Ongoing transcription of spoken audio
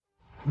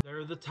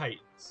are the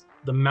Titans,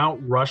 the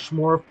Mount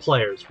Rushmore of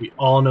players we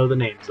all know the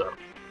names of.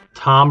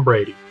 Tom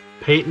Brady,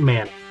 Peyton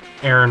Manning,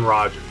 Aaron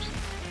Rodgers.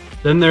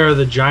 Then there are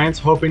the Giants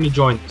hoping to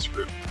join this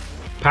group.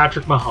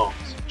 Patrick Mahomes,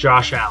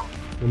 Josh Allen,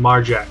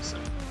 Lamar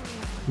Jackson.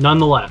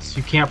 Nonetheless,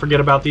 you can't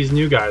forget about these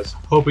new guys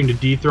hoping to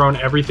dethrone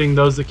everything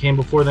those that came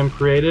before them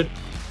created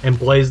and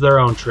blaze their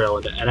own trail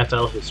into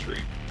NFL history.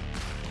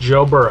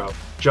 Joe Burrow,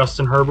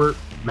 Justin Herbert,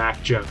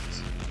 Mac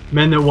Jones.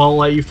 Men that won't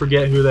let you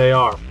forget who they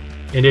are.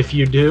 And if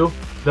you do,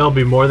 they'll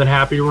be more than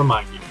happy to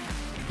remind you.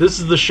 This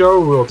is the show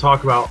where we'll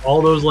talk about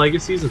all those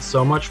legacies and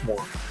so much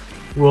more.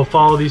 We'll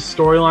follow these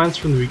storylines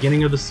from the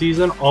beginning of the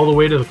season all the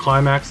way to the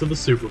climax of the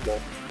Super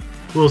Bowl.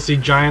 We'll see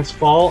giants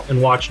fall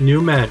and watch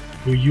new men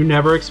who you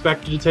never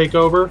expected to take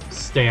over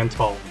stand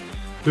tall.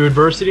 Through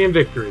adversity and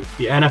victory,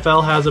 the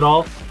NFL has it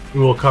all. We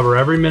will cover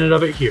every minute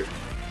of it here.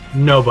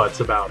 No buts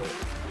about it.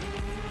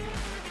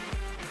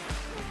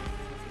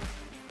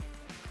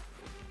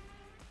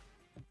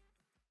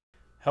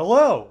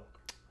 Hello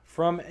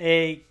from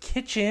a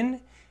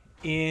kitchen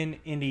in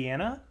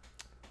Indiana.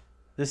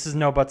 This is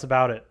No Buts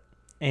About It,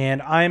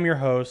 and I am your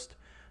host,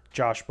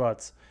 Josh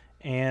Butts.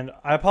 And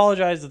I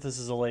apologize that this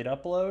is a late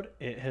upload.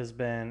 It has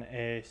been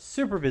a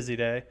super busy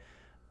day,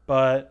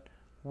 but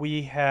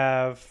we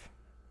have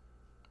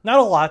not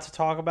a lot to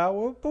talk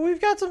about, but we've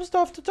got some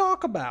stuff to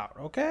talk about,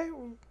 okay?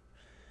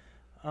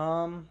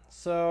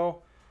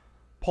 So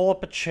pull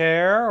up a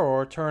chair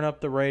or turn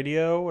up the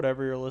radio,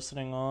 whatever you're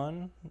listening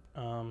on.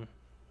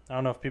 I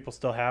don't know if people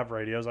still have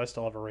radios. I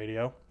still have a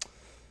radio.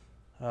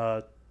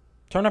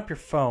 Turn up your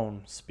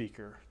phone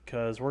speaker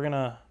because we're going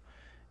to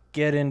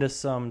get into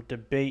some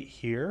debate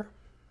here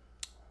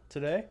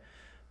today.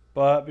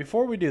 But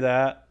before we do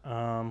that,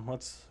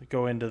 let's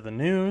go into the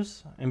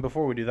news. And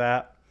before we do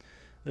that,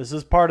 this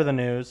is part of the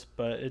news,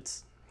 but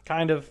it's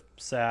kind of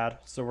sad.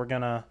 So we're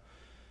going to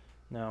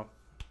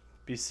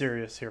be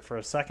serious here for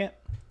a second.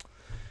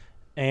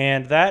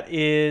 And that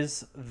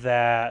is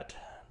that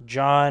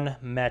John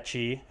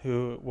Mechie,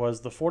 who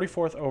was the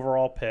 44th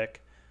overall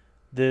pick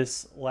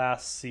this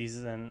last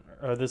season,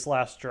 or this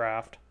last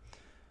draft,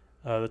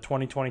 the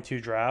 2022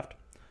 draft,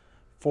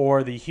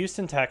 for the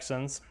Houston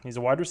Texans. He's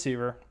a wide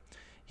receiver.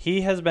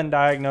 He has been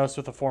diagnosed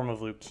with a form of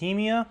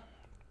leukemia,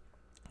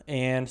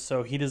 and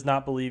so he does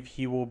not believe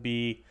he will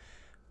be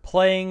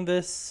playing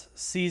this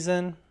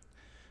season.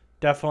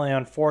 Definitely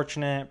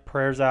unfortunate.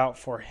 Prayers out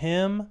for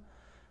him.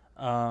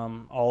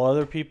 All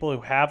other people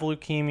who have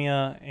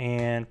leukemia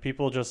and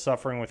people just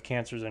suffering with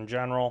cancers in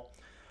general.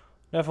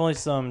 Definitely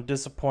some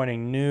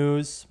disappointing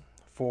news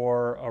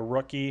for a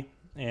rookie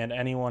and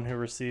anyone who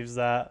receives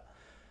that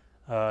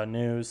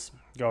news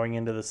going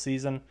into the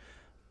season.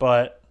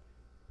 But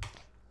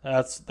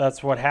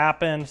that's what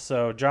happened.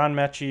 So John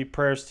Mechie,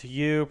 prayers to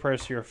you,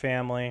 prayers to your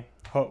family.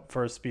 Hope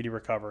for a speedy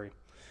recovery.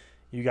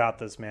 You got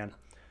this, man.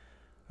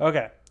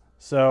 Okay,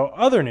 so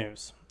other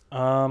news.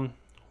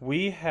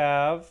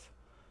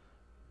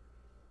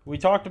 We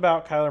talked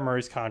about Kyler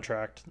Murray's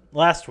contract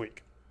last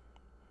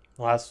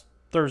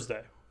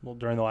Thursday,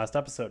 during the last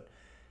episode.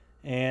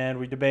 And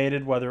we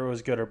debated whether it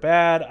was good or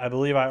bad. I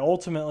believe I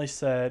ultimately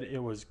said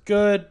it was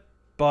good,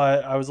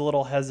 but I was a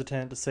little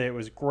hesitant to say it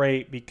was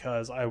great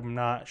because I'm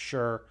not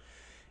sure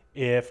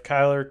if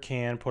Kyler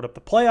can put up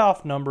the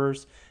playoff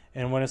numbers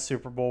and win a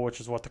Super Bowl,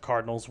 which is what the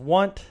Cardinals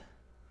want.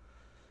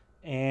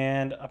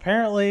 And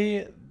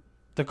apparently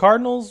the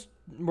Cardinals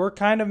were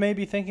kind of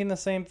maybe thinking the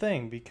same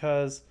thing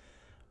because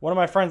one of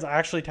my friends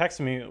actually texted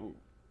me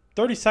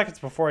 30 seconds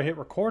before I hit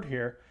record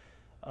here,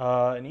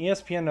 an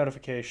ESPN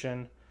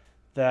notification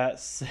that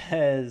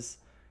says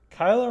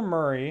Kyler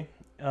Murray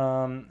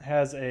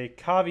has a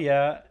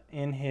caveat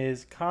in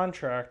his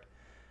contract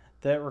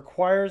that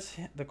requires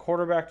the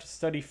quarterback to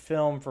study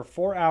film for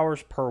 4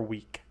 hours per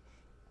week.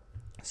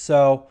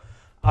 So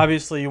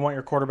obviously you want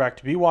your quarterback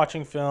to be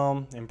watching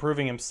film,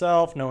 improving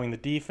himself, knowing the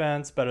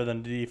defense better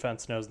than the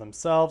defense knows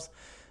themselves.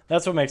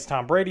 That's what makes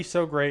Tom Brady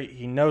so great.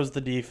 He knows the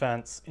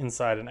defense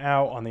inside and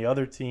out on the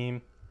other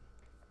team.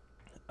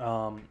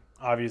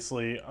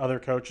 Obviously, other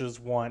coaches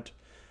want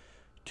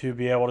to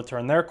be able to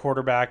turn their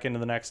quarterback into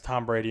the next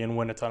Tom Brady and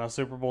win a ton of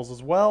Super Bowls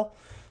as well.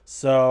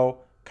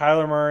 So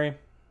Kyler Murray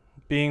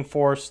being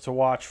forced to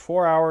watch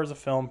 4 hours of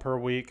film per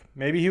week.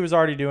 Maybe he was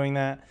already doing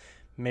that.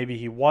 Maybe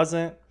he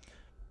wasn't.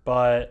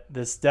 But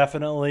this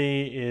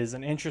definitely is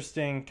an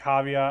interesting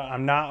caveat.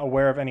 I'm not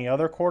aware of any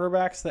other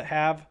quarterbacks that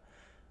have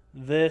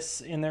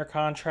this in their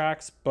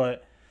contracts,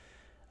 but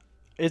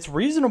it's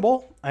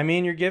reasonable. I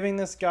mean, you're giving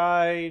this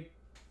guy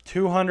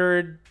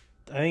 $200,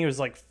 I think it was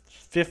like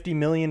 $50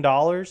 million.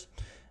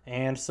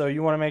 And so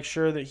you want to make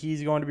sure that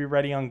he's going to be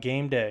ready on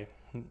game day.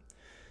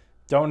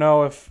 Don't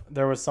know if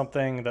there was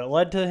something that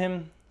led to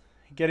him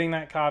getting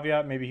that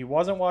caveat. Maybe he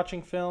wasn't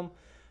watching film,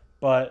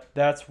 but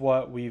that's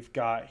what we've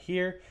got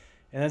here.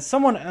 And then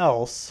someone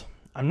else,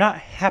 I'm not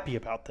happy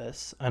about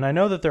this, and I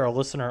know that they're a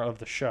listener of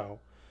the show,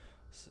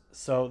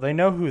 so they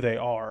know who they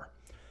are.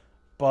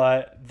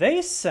 But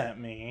they sent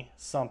me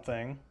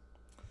something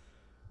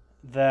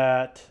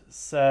that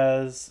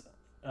says,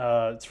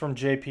 it's from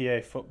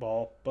JPA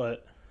Football,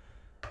 but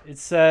it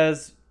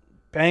says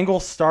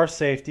Bengals star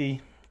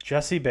safety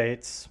Jesse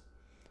Bates,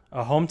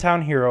 a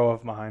hometown hero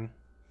of mine,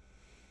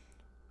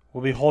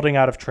 will be holding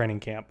out of training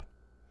camp,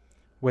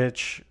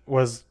 which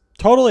was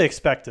totally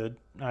expected.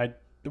 It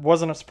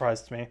wasn't a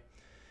surprise to me.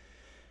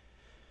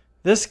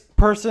 This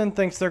person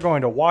thinks they're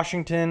going to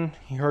Washington.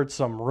 He heard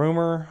some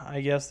rumor,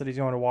 I guess, that he's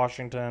going to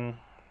Washington.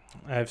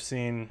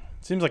 Seems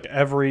like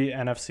every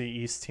NFC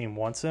East team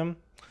wants him.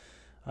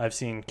 I've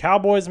seen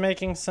Cowboys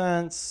making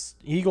sense,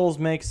 Eagles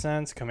make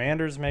sense,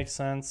 Commanders make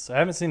sense. I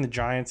haven't seen the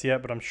Giants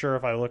yet, but I'm sure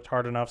if I looked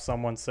hard enough,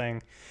 someone's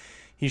saying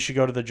he should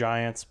go to the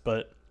Giants.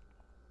 But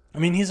I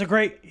mean, he's a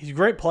great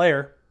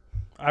player.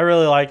 I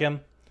really like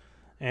him,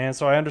 and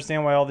so I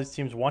understand why all these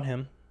teams want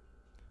him.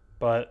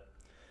 But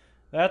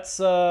that's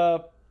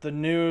the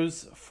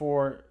news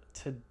for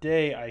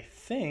today. I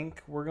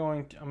think I'm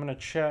going to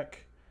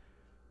check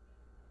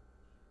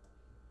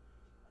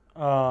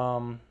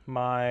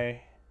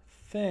my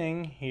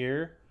thing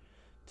here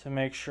to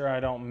make sure I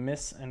haven't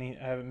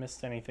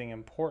missed anything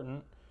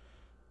important.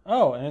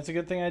 Oh, and it's a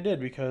good thing I did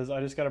because I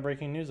just got a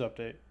breaking news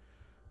update.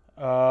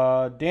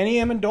 Danny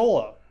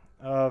Amendola,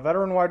 a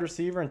veteran wide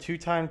receiver and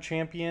two-time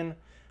champion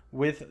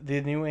with the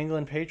New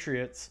England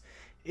Patriots,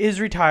 is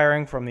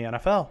retiring from the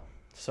NFL.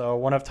 So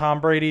one of Tom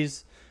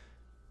Brady's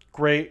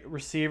great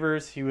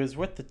receivers. He was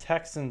with the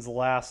Texans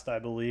last, I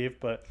believe,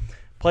 but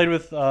played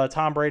with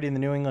Tom Brady and the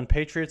New England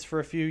Patriots for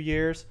a few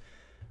years.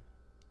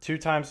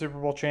 Two-time Super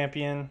Bowl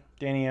champion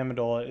Danny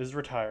Amendola is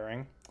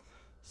retiring.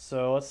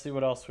 So let's see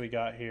what else we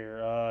got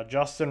here.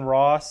 Justin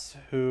Ross,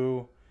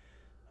 who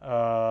he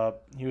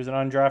was an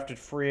undrafted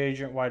free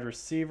agent wide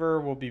receiver,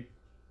 will be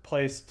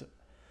placed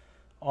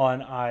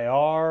on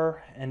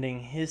IR, ending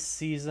his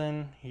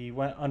season. He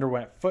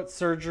underwent foot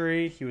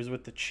surgery. He was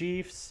with the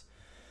Chiefs.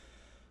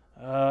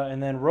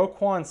 And then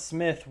Roquan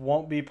Smith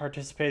won't be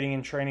participating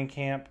in training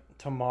camp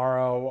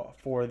tomorrow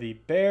for the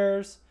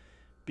Bears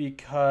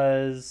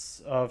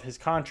because of his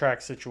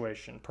contract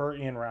situation, per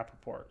Ian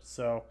Rappaport.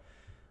 So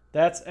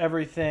that's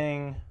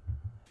everything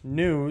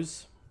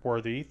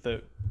newsworthy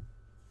that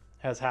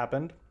has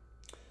happened.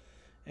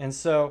 And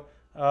so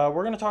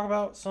we're going to talk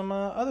about some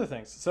other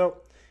things. So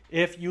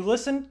if you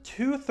listened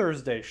to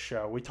Thursday's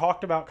show, we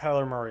talked about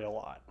Kyler Murray a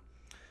lot.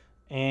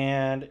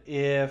 And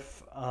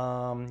if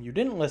you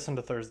didn't listen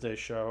to Thursday's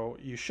show,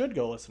 you should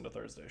go listen to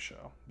Thursday's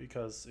show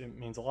because it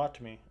means a lot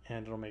to me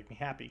and it'll make me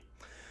happy.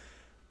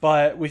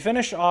 But we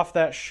finished off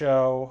that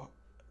show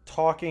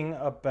talking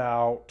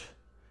about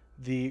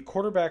the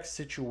quarterback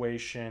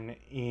situation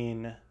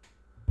in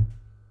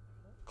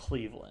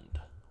Cleveland,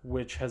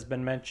 which has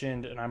been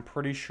mentioned, and I'm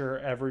pretty sure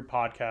every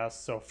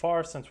podcast so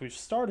far since we've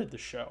started the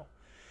show,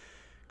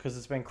 because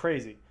it's been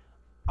crazy.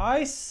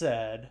 I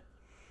said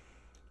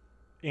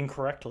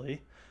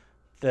incorrectly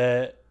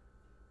that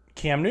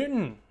Cam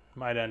Newton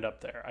might end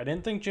up there. I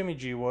didn't think Jimmy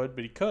G would,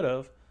 but he could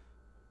have,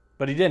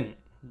 but he didn't.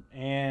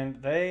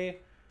 And they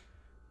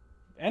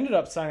ended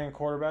up signing a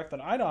quarterback that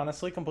I'd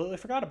honestly completely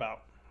forgot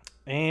about.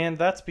 And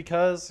that's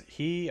because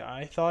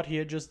I thought he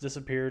had just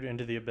disappeared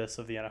into the abyss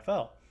of the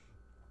NFL.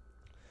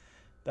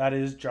 That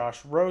is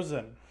Josh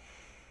Rosen.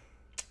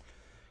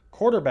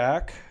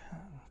 Quarterback,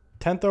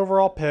 10th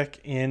overall pick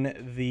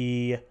in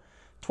the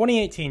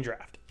 2018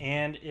 draft.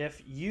 And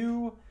if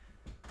you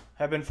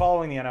have been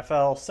following the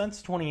NFL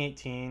since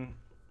 2018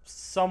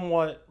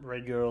 somewhat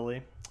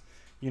regularly,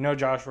 you know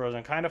Josh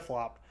Rosen kind of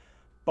flopped.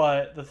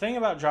 But the thing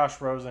about Josh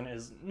Rosen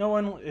is no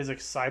one is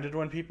excited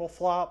when people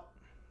flop,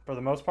 for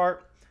the most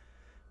part.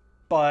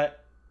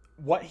 But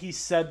what he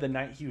said the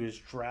night he was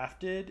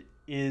drafted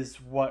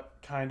is what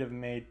kind of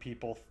made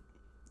people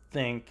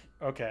think,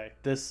 okay,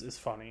 this is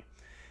funny.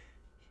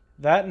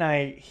 That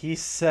night, he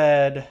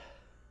said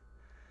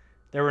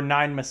there were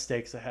 9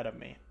 mistakes ahead of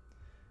me.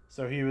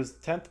 So he was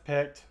 10th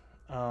picked.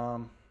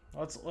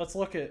 Let's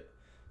look at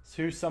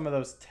who some of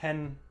those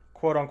 10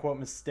 quote-unquote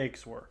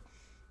mistakes were.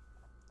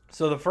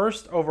 So the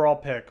first overall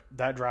pick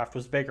that draft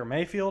was Baker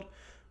Mayfield,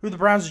 who the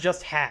Browns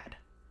just had.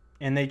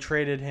 And they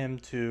traded him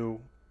to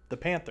the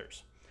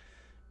Panthers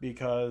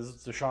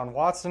because Deshaun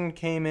Watson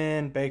came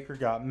in. Baker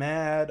got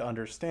mad,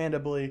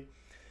 understandably.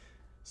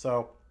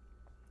 So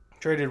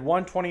traded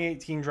one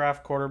 2018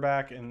 draft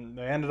quarterback, and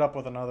they ended up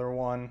with another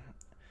one.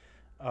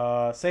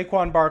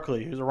 Saquon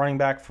Barkley, who's a running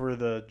back for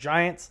the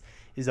Giants,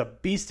 is a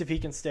beast if he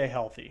can stay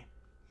healthy.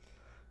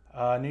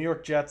 New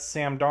York Jets,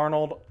 Sam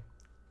Darnold.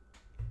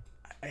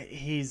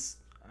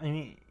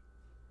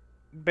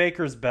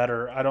 Baker's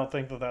better. I don't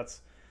think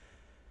that's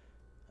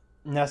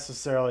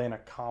necessarily an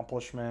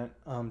accomplishment.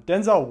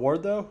 Denzel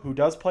Ward, though, who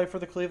does play for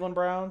the Cleveland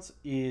Browns,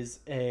 is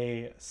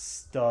a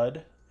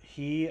stud.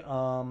 He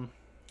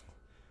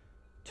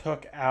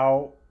took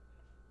out,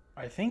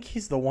 I think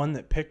he's the one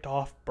that picked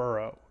off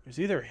Burrow. It was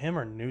either him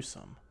or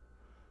Newsome.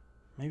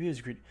 Maybe it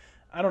was Greedy.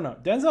 I don't know.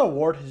 Denzel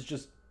Ward has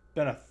just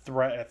been a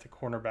threat at the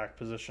cornerback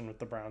position with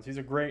the Browns. He's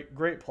a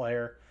great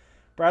player.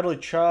 Bradley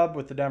Chubb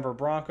with the Denver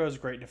Broncos,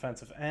 great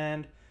defensive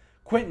end.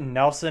 Quentin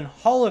Nelson,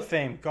 Hall of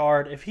Fame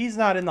guard. If he's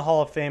not in the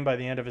Hall of Fame by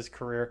the end of his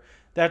career,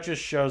 that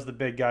just shows the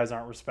big guys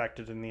aren't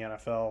respected in the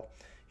NFL.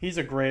 He's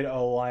a great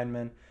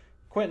O-lineman.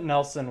 Quentin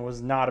Nelson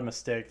was not a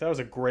mistake. That was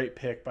a great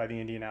pick by the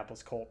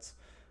Indianapolis Colts.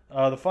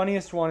 The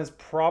funniest one is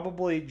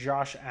probably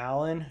Josh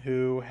Allen,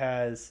 who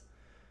has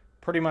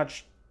pretty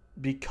much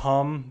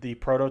become the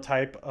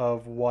prototype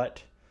of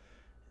what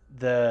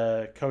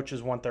the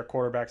coaches want their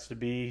quarterbacks to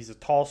be. He's a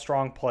tall,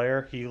 strong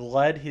player. He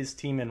led his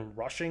team in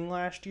rushing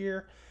last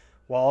year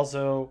while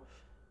also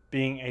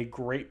being a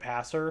great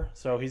passer.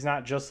 So he's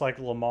not just like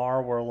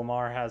Lamar, where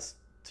Lamar has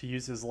to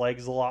use his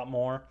legs a lot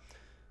more.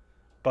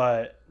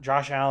 But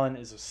Josh Allen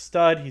is a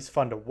stud. He's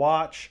fun to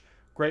watch.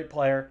 Great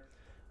player.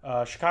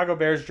 Chicago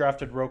Bears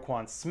drafted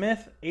Roquan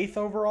Smith, 8th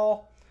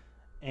overall.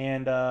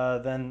 And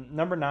then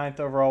number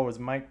 9th overall was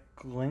Mike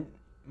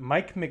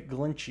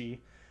McGlinchey.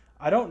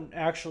 I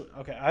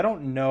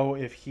don't know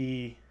if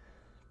he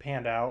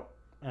panned out.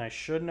 And I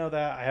should know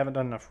that. I haven't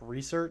done enough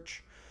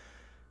research.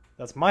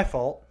 That's my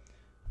fault.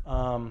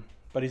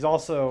 But he's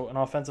also an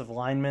offensive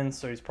lineman,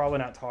 so he's probably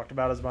not talked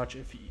about as much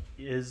if he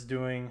is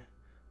doing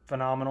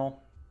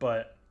phenomenal.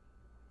 But,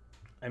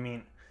 I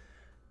mean,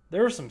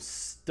 there were some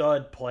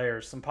stud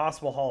players, some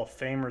possible Hall of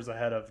Famers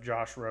ahead of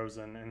Josh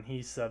Rosen, and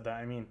he said that.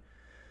 I mean,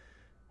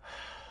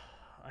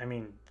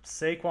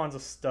 Saquon's a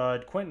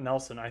stud. Quentin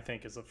Nelson, I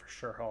think, is a for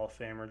sure Hall of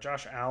Famer.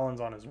 Josh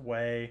Allen's on his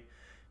way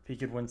if he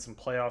could win some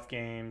playoff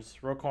games.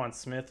 Roquan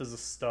Smith is a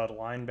stud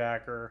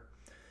linebacker.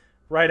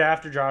 Right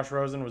after Josh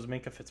Rosen was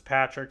Minkah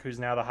Fitzpatrick, who's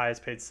now the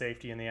highest paid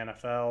safety in the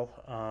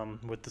NFL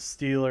with the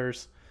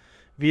Steelers.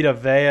 Vita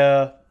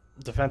Vea,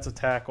 defensive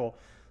tackle.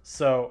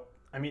 So,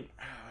 I mean,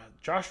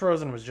 Josh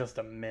Rosen was just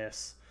a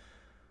miss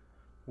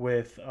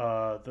with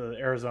the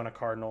Arizona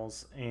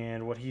Cardinals,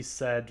 and what he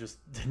said just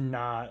did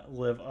not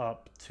live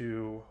up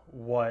to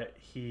what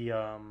he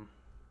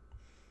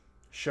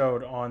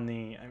showed on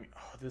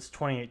this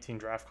 2018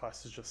 draft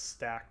class is just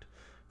stacked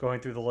going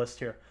through the list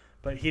here.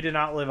 But he did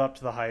not live up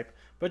to the hype.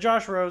 But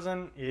Josh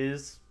Rosen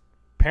is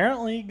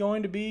apparently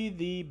going to be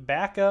the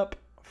backup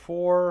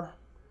for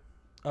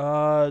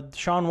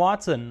Deshaun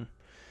Watson.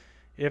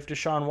 If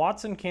Deshaun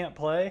Watson can't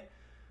play,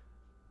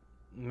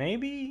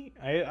 maybe,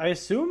 I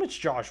assume it's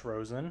Josh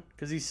Rosen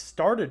because he's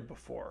started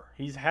before.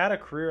 He's had a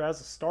career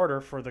as a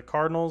starter for the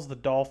Cardinals, the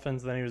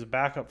Dolphins, then he was a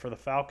backup for the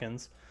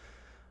Falcons.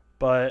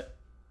 But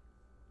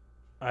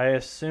I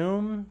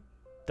assume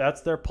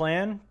that's their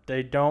plan.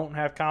 They don't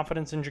have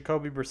confidence in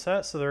Jacoby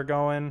Brissett, so they're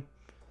going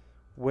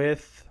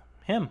with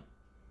him.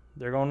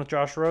 They're going with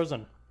Josh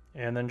Rosen.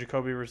 And then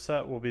Jacoby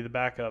Brissett will be the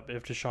backup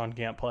if Deshaun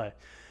can't play.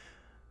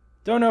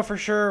 Don't know for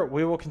sure.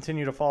 We will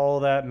continue to follow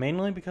that,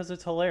 mainly because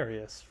it's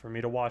hilarious for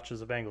me to watch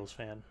as a Bengals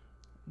fan.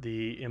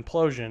 The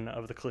implosion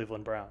of the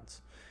Cleveland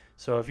Browns.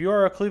 So if you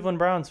are a Cleveland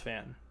Browns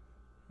fan,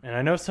 and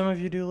I know some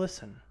of you do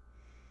listen,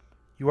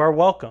 you are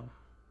welcome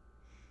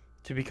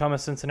to become a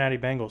Cincinnati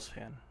Bengals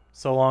fan,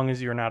 so long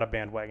as you're not a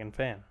bandwagon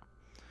fan.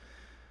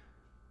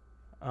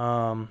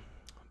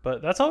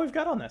 But that's all we've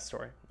got on that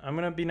story. I'm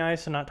going to be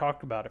nice and not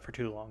talk about it for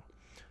too long.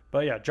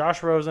 But yeah,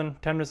 Josh Rosen,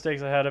 10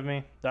 mistakes ahead of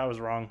me. That was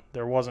wrong.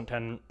 There wasn't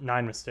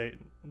 9 mistakes.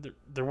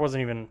 There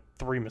wasn't even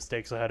 3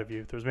 mistakes ahead of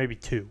you. There was maybe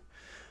 2.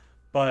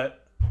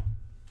 But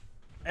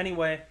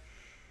anyway,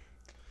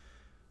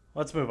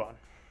 let's move on.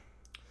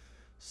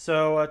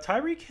 So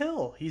Tyreek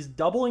Hill, he's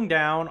doubling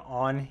down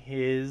on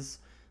his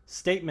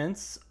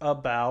statements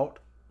about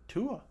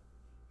Tua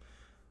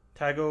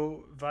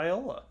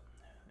Tagovailoa.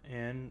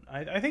 And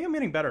I think I'm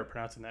getting better at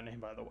pronouncing that name,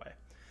 by the way.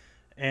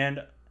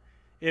 And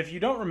if you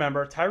don't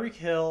remember, Tyreek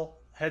Hill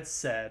had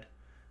said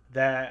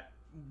that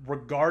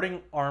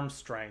regarding arm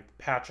strength,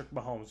 Patrick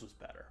Mahomes was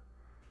better.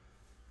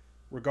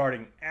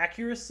 Regarding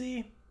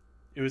accuracy,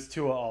 it was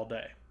Tua all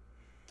day.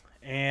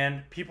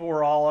 And people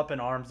were all up in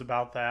arms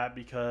about that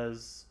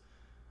because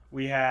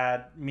we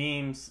had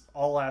memes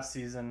all last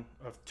season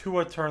of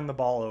Tua turn the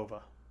ball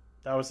over.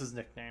 That was his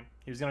nickname.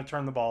 He was going to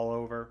turn the ball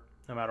over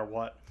no matter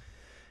what.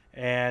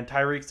 And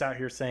Tyreek's out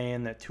here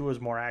saying that Tua's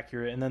more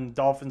accurate. And then the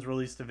Dolphins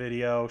released a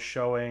video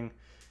showing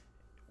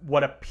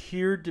what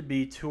appeared to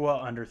be Tua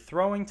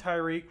underthrowing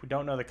Tyreek. We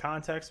don't know the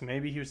context.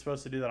 Maybe he was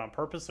supposed to do that on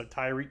purpose so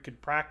Tyreek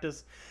could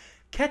practice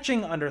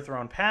catching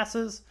underthrown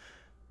passes.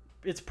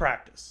 It's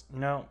practice.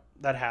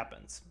 That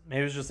happens. Maybe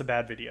it was just a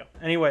bad video.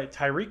 Anyway,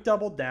 Tyreek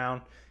doubled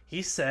down.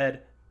 He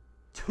said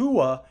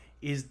Tua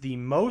is the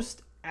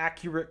most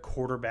accurate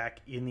quarterback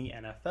in the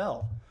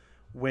NFL,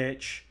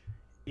 which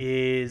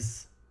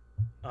is,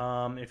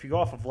 if you go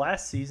off of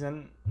last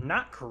season,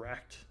 not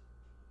correct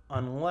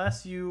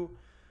unless you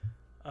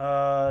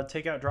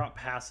take out drop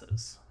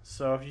passes.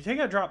 So if you take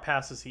out drop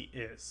passes, he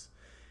is.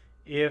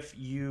 If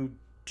you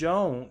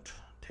don't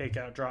take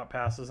out drop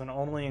passes and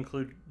only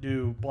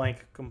do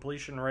blank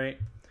completion rate,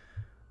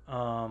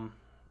 and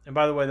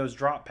by the way, those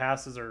drop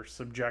passes are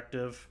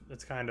subjective.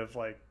 It's kind of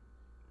like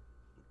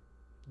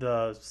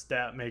the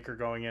stat maker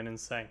going in and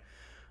saying,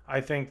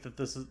 I think that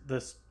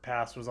this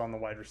pass was on the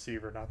wide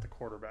receiver, not the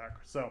quarterback.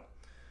 So,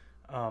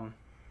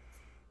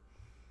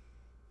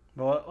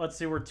 well, let's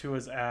see where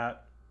Tua's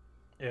at.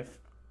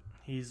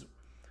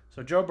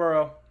 So Joe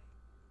Burrow,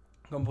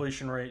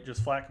 completion rate,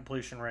 just flat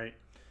completion rate,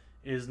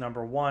 is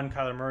number 1.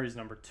 Kyler Murray's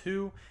number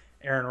 2.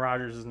 Aaron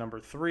Rodgers is number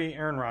 3.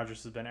 Aaron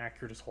Rodgers has been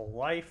accurate his whole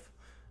life.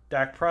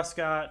 Dak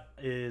Prescott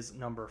is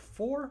number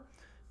 4.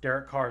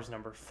 Derek Carr is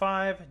number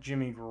 5.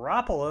 Jimmy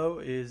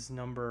Garoppolo is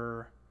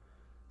number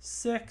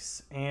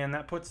 6. And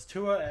that puts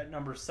Tua at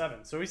number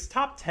 7. So he's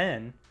top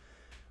 10,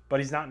 but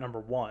he's not number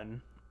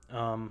 1.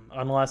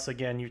 Unless,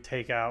 again, you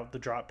take out the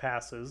drop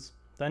passes.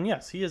 Then,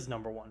 yes, he is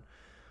number 1.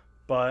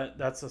 But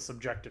that's a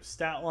subjective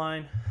stat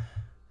line.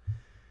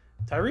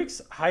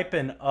 Tyreek's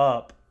hyping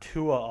up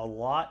Tua a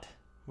lot,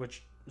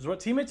 which is what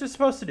teammates are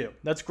supposed to do.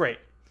 That's great.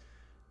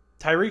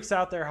 Tyreek's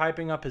out there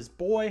hyping up his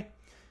boy.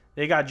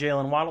 They got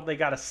Jalen Waddle. They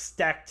got a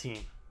stacked team.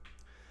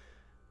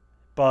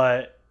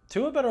 But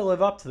Tua better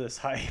live up to this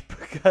hype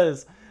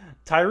because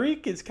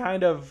Tyreek is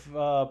kind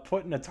of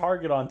putting a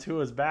target on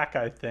Tua's back,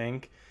 I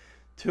think.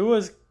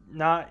 Tua's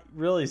not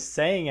really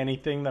saying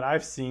anything that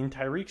I've seen.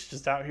 Tyreek's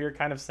just out here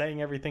kind of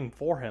saying everything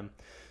for him.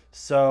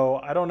 So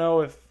I don't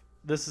know if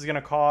this is going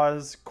to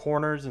cause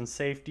corners and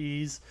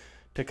safeties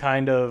to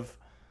kind of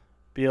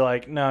be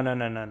like,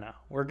 no.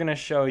 We're going to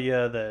show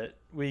you that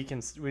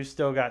we've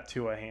still got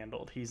Tua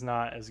handled. He's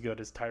not as good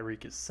as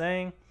Tyreek is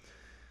saying.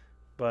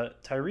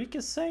 But Tyreek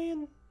is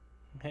saying,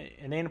 hey,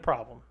 it ain't a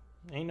problem.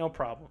 Ain't no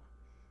problem.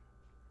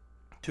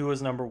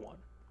 Tua's number 1.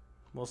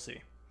 We'll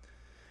see.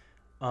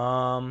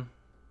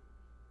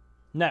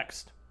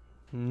 Next,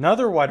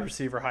 another wide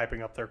receiver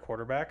hyping up their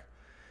quarterback.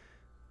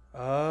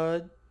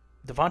 Davante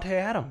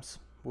Adams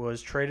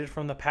was traded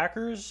from the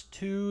Packers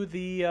to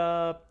the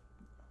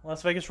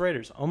Las Vegas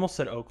Raiders. Almost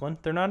said Oakland.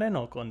 They're not in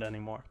Oakland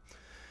anymore.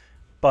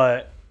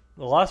 But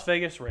the Las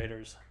Vegas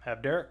Raiders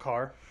have Derek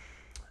Carr,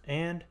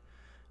 and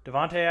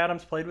Davante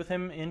Adams played with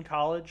him in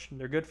college.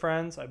 They're good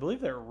friends. I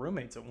believe they were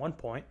roommates at one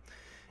point.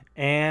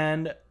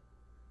 And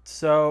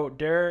so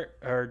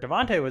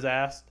Davante was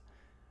asked,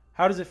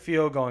 how does it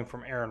feel going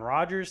from Aaron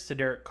Rodgers to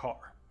Derek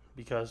Carr?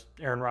 Because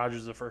Aaron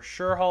Rodgers is the first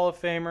sure Hall of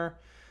Famer.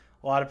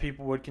 A lot of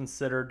people would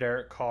consider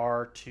Derek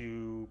Carr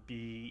to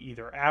be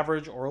either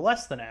average or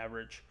less than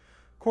average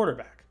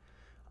quarterback.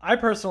 I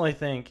personally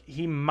think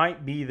he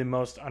might be the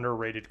most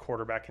underrated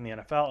quarterback in the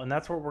NFL, and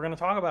that's what we're going to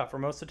talk about for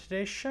most of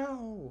today's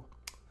show.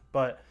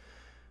 But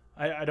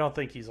I don't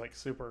think he's like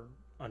super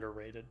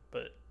underrated,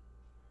 but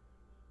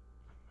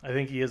I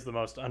think he is the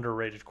most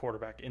underrated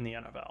quarterback in the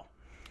NFL.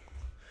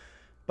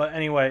 But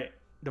anyway,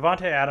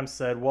 Davante Adams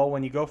said, well,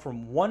 when you go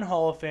from one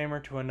Hall of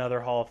Famer to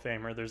another Hall of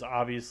Famer, there's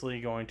obviously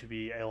going to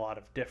be a lot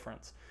of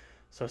difference.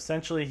 So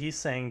essentially he's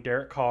saying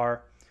Derek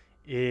Carr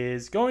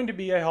is going to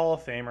be a Hall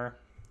of Famer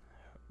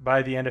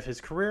by the end of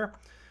his career,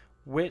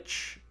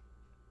 which,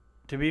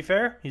 to be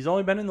fair, he's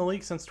only been in the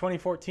league since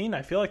 2014.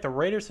 I feel like the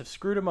Raiders have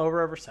screwed him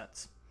over ever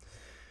since.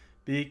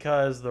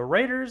 Because the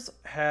Raiders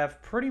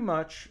have pretty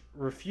much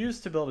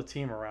refused to build a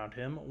team around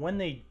him. When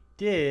they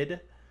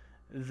did,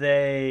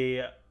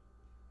 they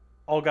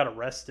all got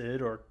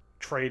arrested or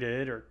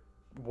traded or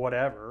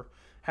whatever.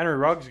 Henry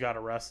Ruggs got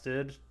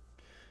arrested.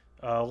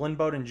 Lynn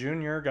Bowden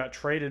Jr. got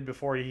traded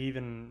before he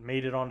even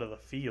made it onto the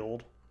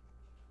field.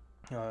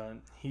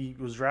 He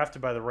was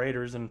drafted by the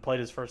Raiders and played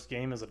his first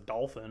game as a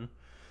Dolphin.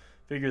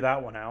 Figure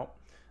that one out.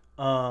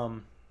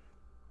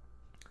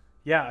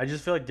 Yeah, I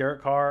just feel like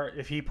Derek Carr,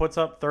 if he puts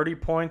up 30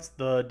 points,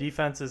 the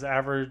defense is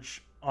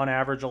on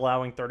average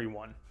allowing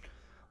 31.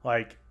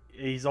 Like,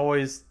 he's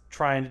always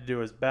trying to do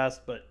his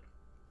best, but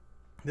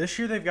this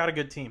year they've got a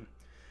good team.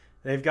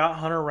 They've got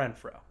Hunter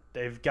Renfrow.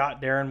 They've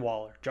got Darren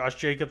Waller. Josh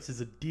Jacobs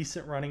is a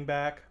decent running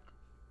back.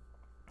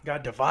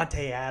 Got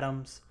Davante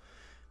Adams.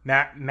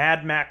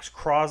 Mad Max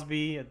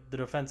Crosby at the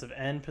defensive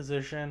end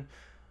position,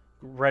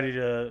 ready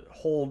to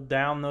hold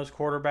down those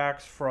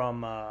quarterbacks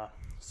from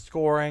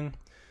scoring.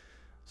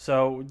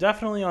 So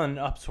definitely on an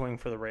upswing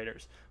for the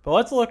Raiders. But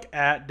let's look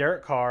at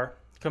Derek Carr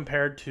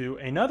compared to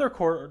another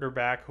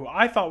quarterback who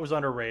I thought was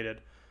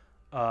underrated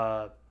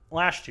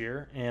last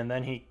year, and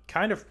then he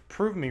kind of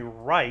proved me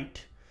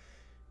right,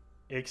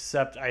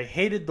 except I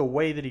hated the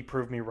way that he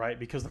proved me right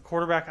because the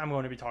quarterback I'm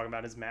going to be talking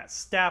about is Matt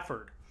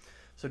Stafford.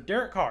 So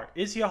Derek Carr,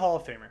 is he a Hall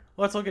of Famer?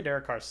 Let's look at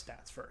Derek Carr's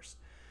stats first.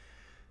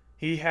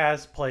 He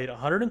has played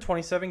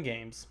 127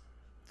 games,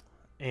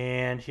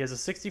 and he has a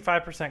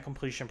 65%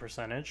 completion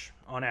percentage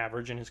on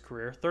average in his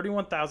career,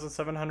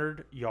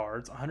 31,700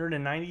 yards,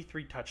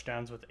 193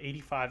 touchdowns with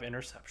 85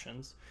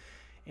 interceptions,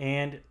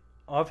 and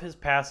of his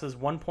passes,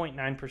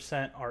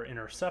 1.9% are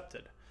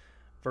intercepted,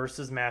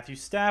 versus Matthew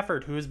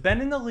Stafford, who has been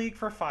in the league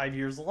for 5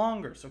 years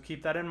longer. So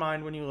keep that in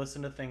mind when you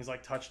listen to things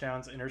like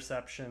touchdowns,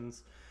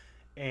 interceptions,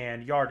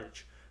 and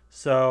yardage.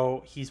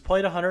 So he's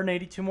played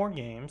 182 more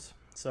games,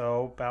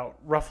 so about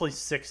roughly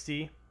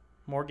 60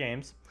 more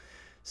games.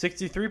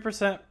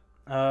 63%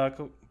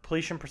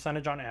 completion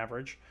percentage on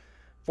average,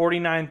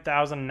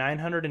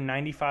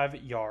 49,995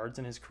 yards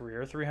in his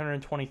career,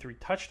 323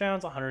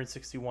 touchdowns,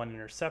 161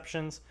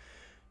 interceptions,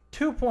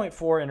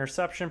 2.4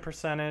 interception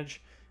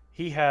percentage.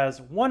 He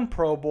has one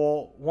Pro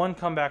Bowl, one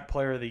Comeback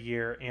Player of the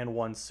Year, and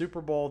one Super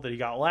Bowl that he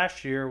got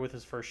last year with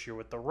his first year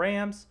with the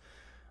Rams.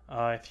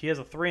 He has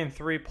a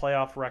 3-3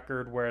 playoff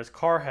record, whereas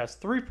Carr has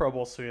 3 Pro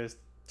Bowls, so he has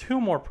 2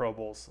 more Pro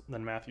Bowls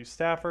than Matthew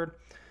Stafford.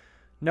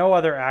 No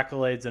other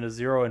accolades and a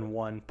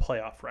 0-1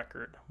 playoff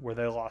record where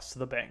they lost to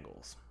the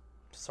Bengals.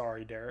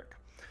 Sorry, Derek.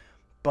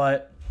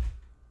 But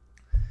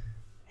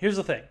here's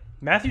the thing.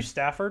 Matthew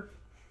Stafford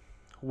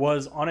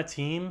was on a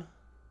team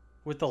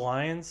with the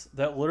Lions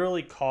that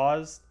literally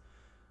caused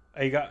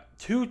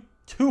two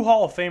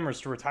Hall of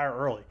Famers to retire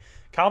early.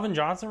 Calvin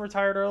Johnson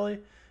retired early,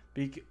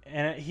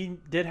 and he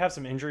did have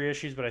some injury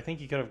issues, but I think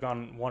he could have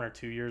gone 1 or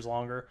 2 years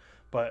longer.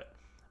 But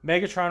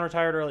Megatron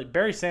retired early.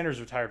 Barry Sanders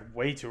retired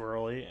way too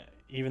early,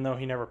 even though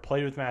he never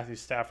played with Matthew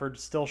Stafford.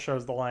 Still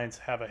shows the Lions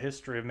have a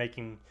history of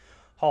making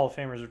Hall of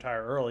Famers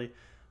retire early.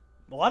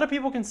 A lot of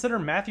people consider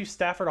Matthew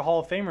Stafford a Hall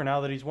of Famer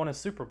now that he's won a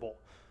Super Bowl.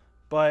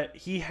 But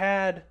he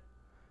had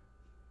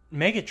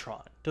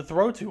Megatron to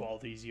throw to all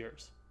these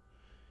years.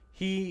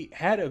 He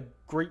had a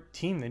great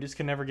team. They just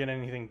could never get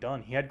anything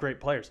done. He had great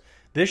players.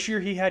 This year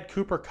he had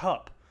Cooper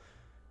Kupp.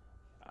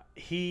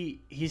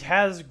 He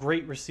has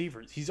great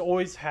receivers. He's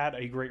always had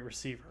a great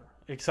receiver,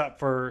 except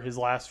for his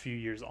last few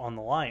years on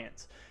the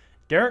Lions.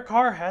 Derek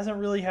Carr hasn't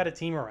really had a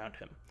team around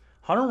him.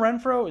 Hunter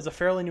Renfrow is a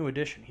fairly new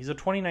addition. He's a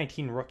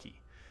 2019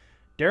 rookie.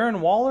 Darren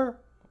Waller,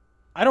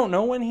 I don't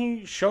know when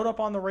he showed up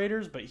on the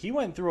Raiders, but he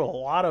went through a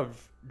lot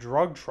of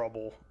drug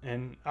trouble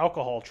and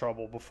alcohol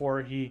trouble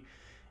before he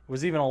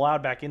was even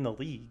allowed back in the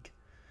league.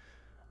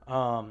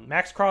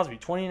 Max Crosby,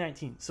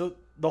 2019. So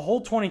the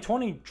whole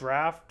 2020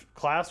 draft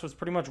class was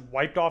pretty much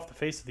wiped off the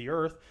face of the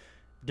earth.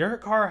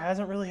 Derek Carr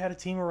hasn't really had a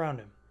team around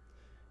him.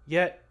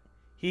 Yet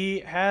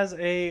he has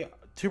a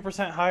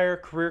 2% higher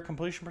career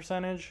completion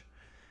percentage.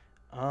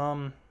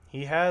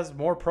 He has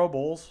more Pro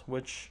Bowls,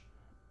 which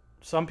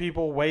some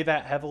people weigh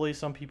that heavily,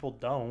 some people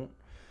don't.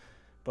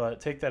 But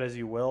take that as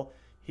you will.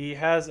 He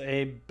has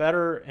a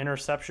better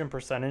interception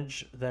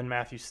percentage than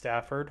Matthew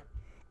Stafford.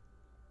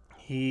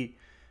 He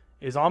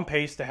is on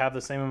pace to have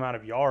the same amount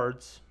of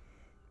yards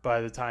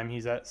by the time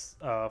he's at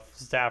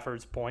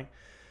Stafford's point.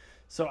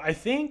 So I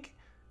think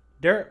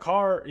Derek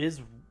Carr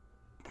is...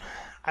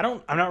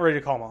 I'm not ready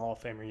to call him a Hall of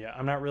Famer yet.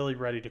 I'm not really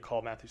ready to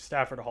call Matthew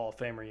Stafford a Hall of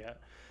Famer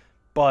yet.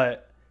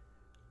 But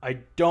I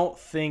don't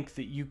think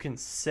that you can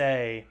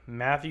say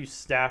Matthew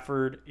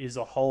Stafford is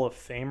a Hall of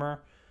Famer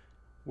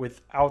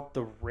without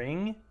the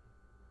ring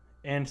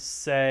and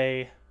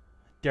say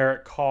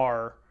Derek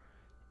Carr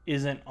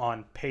isn't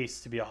on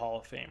pace to be a Hall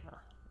of Famer.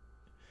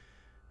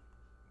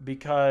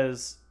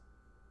 Because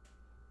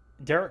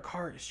Derek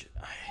Carr is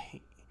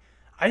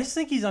I just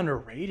think he's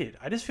underrated.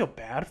 I just feel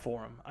bad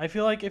for him. I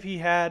feel like if he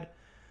had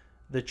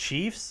the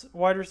Chiefs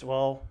wide receivers,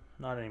 well,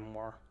 not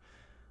anymore.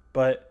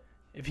 But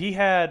if he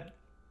had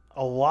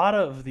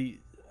if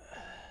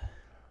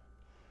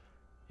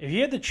he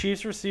had the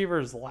Chiefs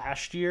receivers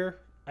last year,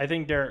 I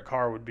think Derek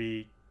Carr would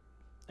be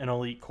an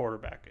elite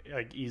quarterback.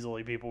 Like,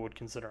 easily people would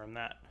consider him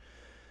that.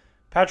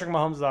 Patrick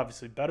Mahomes is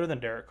obviously better than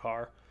Derek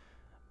Carr,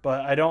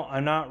 but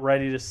I'm not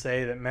ready to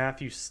say that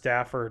Matthew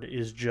Stafford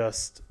is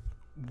just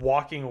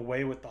walking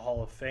away with the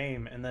Hall of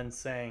Fame and then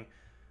saying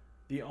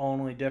the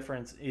only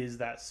difference is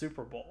that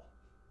Super Bowl.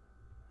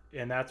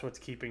 And that's what's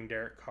keeping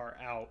Derek Carr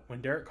out,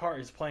 when Derek Carr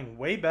is playing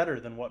way better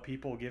than what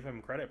people give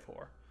him credit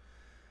for.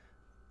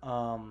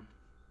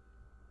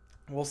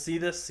 We'll see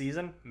this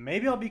season.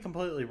 Maybe I'll be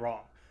completely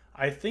wrong.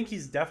 I think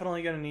he's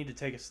definitely going to need to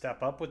take a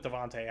step up with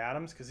Davante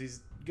Adams because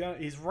he's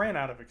ran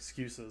out of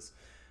excuses.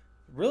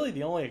 Really,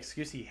 the only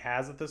excuse he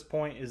has at this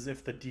point is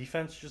if the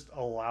defense just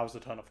allows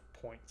a ton of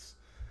points.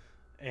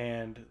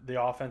 And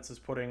the offense is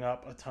putting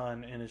up a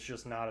ton and it's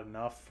just not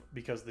enough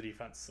because the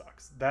defense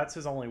sucks. That's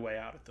his only way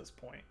out at this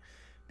point.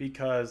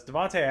 Because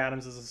Davante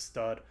Adams is a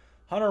stud.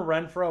 Hunter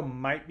Renfrow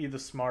might be the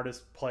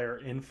smartest player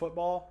in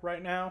football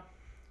right now.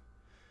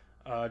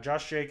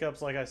 Josh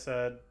Jacobs, like I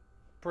said,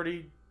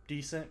 pretty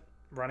decent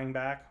running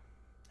back.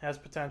 Has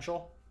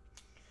potential.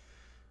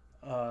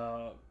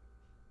 Darren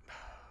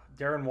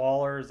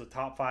Waller is a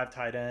top 5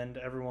 tight end.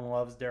 Everyone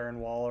loves Darren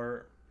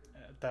Waller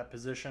at that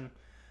position.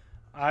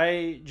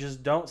 I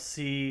just don't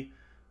see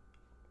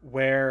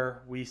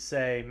where we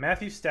say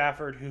Matthew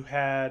Stafford, who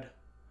had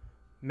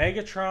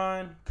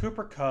Megatron,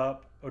 Cooper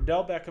Kupp,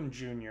 Odell Beckham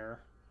Jr.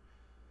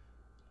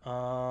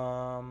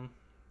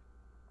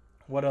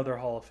 What other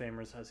Hall of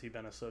Famers has he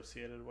been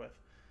associated with?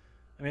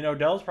 I mean,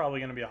 Odell's probably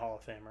going to be a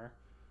Hall of Famer.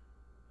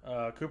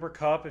 Cooper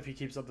Kupp, if he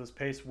keeps up this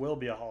pace, will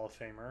be a Hall of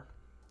Famer.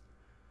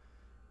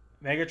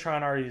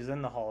 Megatron already is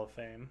in the Hall of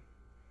Fame.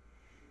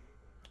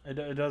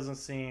 It doesn't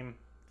seem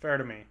fair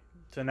to me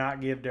to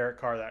not give Derek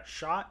Carr that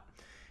shot.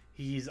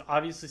 He's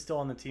obviously still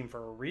on the team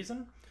for a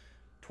reason.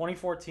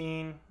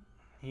 2014,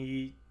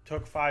 he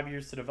took 5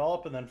 years to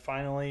develop, and then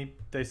finally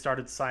they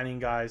started signing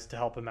guys to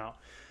help him out.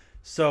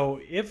 So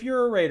if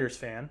you're a Raiders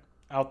fan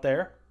out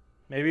there,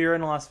 maybe you're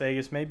in Las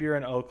Vegas, maybe you're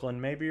in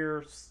Oakland, maybe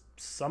you're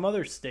some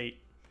other state,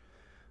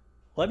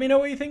 let me know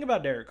what you think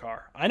about Derek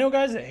Carr. I know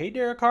guys that hate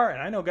Derek Carr,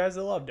 and I know guys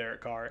that love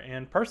Derek Carr.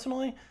 And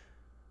personally,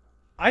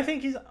 I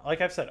think he's, like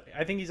I've said,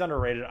 I think he's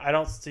underrated. I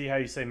don't see how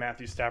you say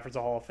Matthew Stafford's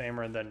a Hall of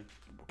Famer and then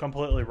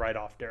completely write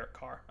off Derek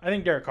Carr. I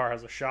think Derek Carr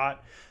has a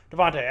shot.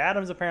 Davante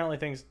Adams apparently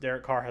thinks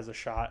Derek Carr has a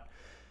shot.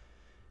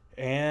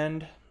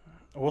 And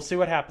we'll see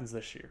what happens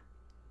this year.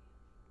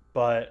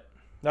 But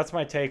that's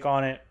my take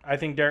on it. I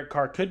think Derek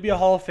Carr could be a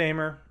Hall of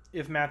Famer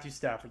if Matthew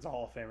Stafford's a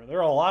Hall of Famer. There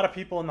are a lot of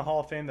people in the Hall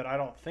of Fame that I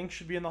don't think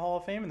should be in the Hall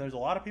of Fame, and there's a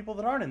lot of people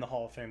that aren't in the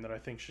Hall of Fame that I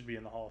think should be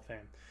in the Hall of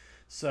Fame.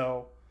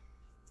 So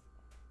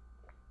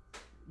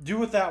do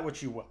with that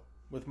what you will,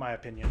 with my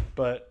opinion.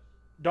 But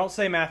don't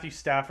say Matthew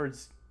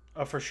Stafford's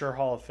a for sure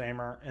Hall of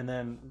Famer and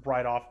then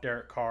write off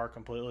Derek Carr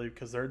completely,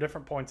 because there are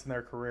different points in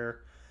their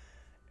career.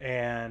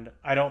 And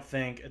I don't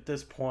think at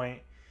this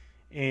point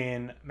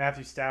in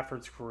Matthew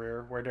Stafford's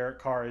career, where Derek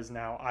Carr is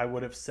now, I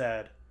would have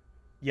said,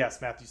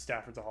 yes, Matthew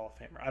Stafford's a Hall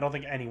of Famer. I don't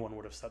think anyone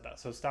would have said that.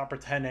 So stop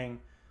pretending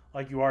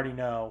like you already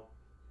know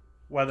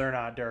whether or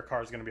not Derek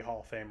Carr is going to be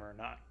Hall of Famer or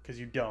not, because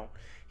you don't.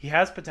 He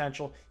has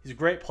potential. He's a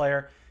great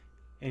player,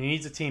 and he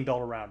needs a team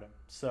built around him.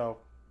 So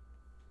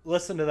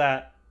listen to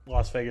that,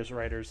 Las Vegas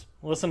Raiders.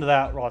 Listen to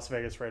that, Las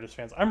Vegas Raiders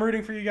fans. I'm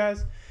rooting for you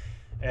guys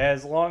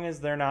as long as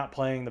they're not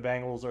playing the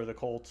Bengals or the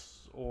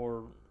Colts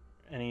or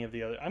any of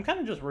the other. I'm kind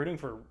of just rooting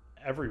for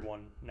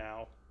everyone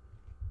now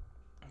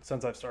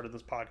since I've started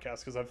this podcast,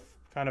 because I've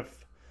kind of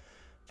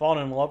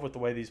fallen in love with the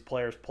way these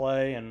players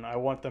play, and I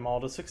want them all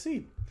to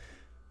succeed.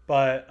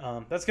 But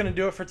that's going to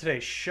do it for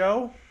today's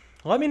show.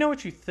 Let me know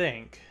what you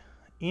think.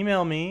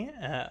 Email me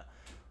at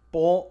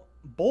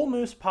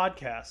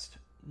bullmoosepodcast,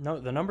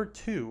 the number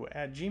 2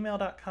 at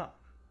gmail.com.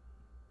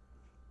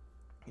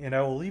 And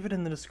I will leave it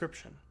in the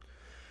description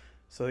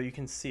so that you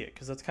can see it,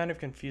 because that's kind of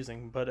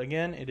confusing. But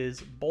again, it is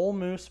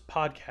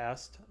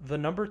bullmoosepodcast, the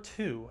number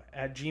 2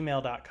 at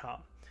gmail.com.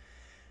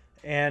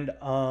 And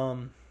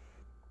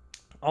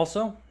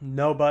also,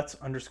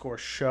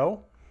 nobuts_show.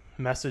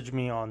 Message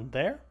me on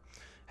there.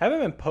 Haven't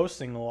been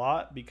posting a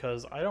lot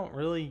because I don't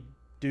really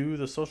do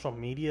the social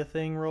media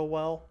thing real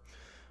well.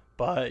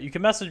 But you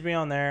can message me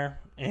on there,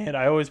 and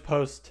I always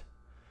post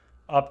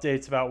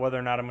updates about whether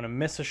or not I'm going to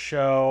miss a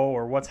show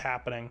or what's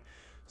happening.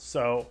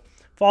 So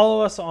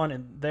follow us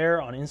on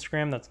there on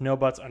Instagram. That's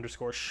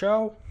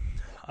nobuts_show.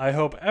 I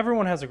hope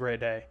everyone has a great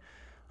day.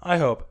 I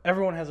hope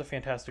everyone has a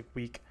fantastic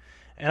week.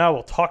 And I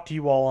will talk to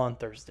you all on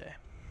Thursday.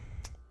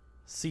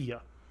 See ya.